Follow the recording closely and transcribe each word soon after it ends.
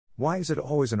Why is it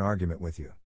always an argument with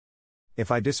you? If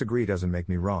I disagree doesn't make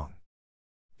me wrong.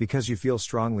 Because you feel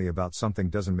strongly about something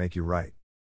doesn't make you right.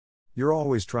 You're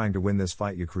always trying to win this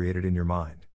fight you created in your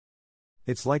mind.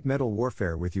 It's like mental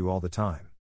warfare with you all the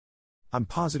time. I'm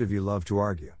positive you love to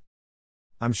argue.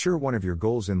 I'm sure one of your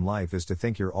goals in life is to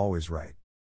think you're always right.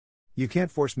 You can't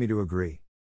force me to agree.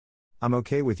 I'm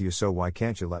okay with you, so why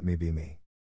can't you let me be me?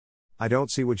 I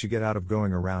don't see what you get out of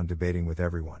going around debating with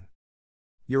everyone.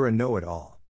 You're a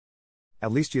know-it-all.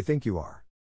 At least you think you are.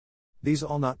 These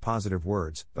all not positive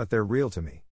words, but they're real to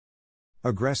me.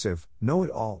 Aggressive,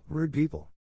 know-it-all, rude people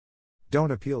don't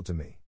appeal to me.